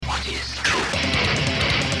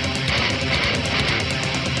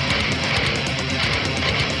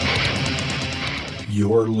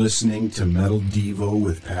You're listening to Metal Devo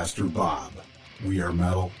with Pastor Bob. We are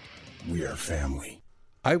metal. We are family.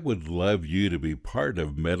 I would love you to be part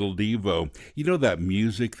of Metal Devo. You know that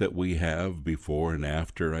music that we have before and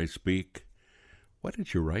after I speak? Why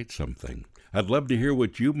don't you write something? I'd love to hear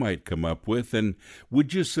what you might come up with, and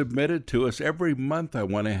would you submit it to us? Every month I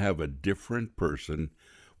want to have a different person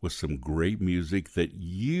with some great music that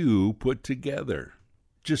you put together.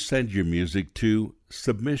 Just send your music to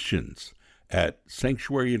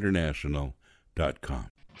submissions@sanctuaryinternational.com.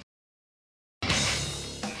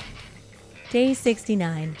 Day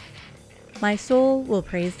 69. My soul will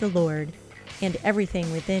praise the Lord, and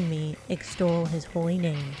everything within me extol his holy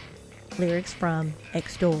name. Lyrics from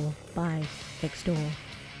Extol by Extol.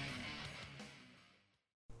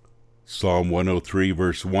 Psalm 103,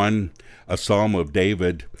 verse 1, a psalm of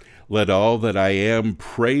David. Let all that I am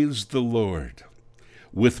praise the Lord.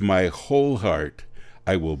 With my whole heart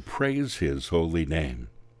I will praise his holy name.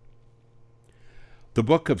 The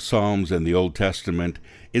book of Psalms in the Old Testament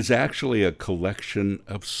is actually a collection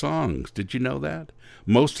of songs. Did you know that?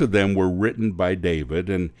 Most of them were written by David,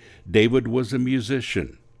 and David was a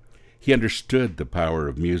musician. He understood the power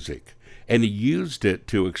of music, and he used it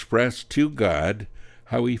to express to God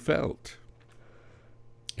how he felt.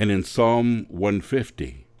 And in Psalm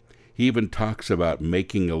 150, he even talks about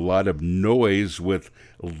making a lot of noise with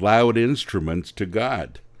loud instruments to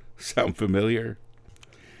God. Sound familiar?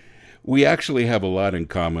 We actually have a lot in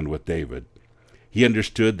common with David. He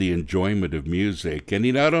understood the enjoyment of music, and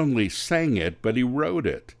he not only sang it, but he wrote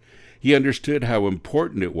it. He understood how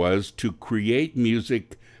important it was to create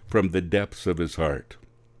music from the depths of his heart.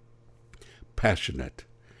 Passionate,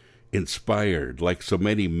 inspired, like so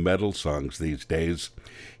many metal songs these days,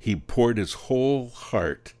 he poured his whole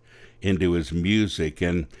heart into his music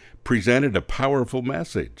and presented a powerful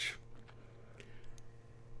message.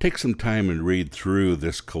 Take some time and read through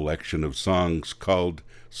this collection of songs called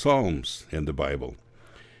Psalms in the Bible.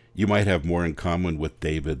 You might have more in common with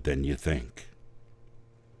David than you think.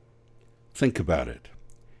 Think about it.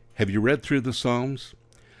 Have you read through the Psalms?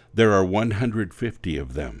 There are 150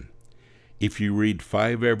 of them. If you read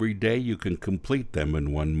 5 every day, you can complete them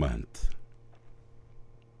in 1 month.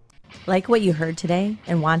 Like what you heard today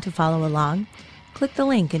and want to follow along? Click the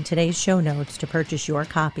link in today's show notes to purchase your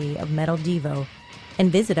copy of Metal Devo and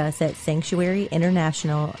visit us at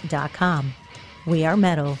sanctuaryinternational.com. We are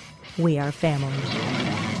metal. We are family.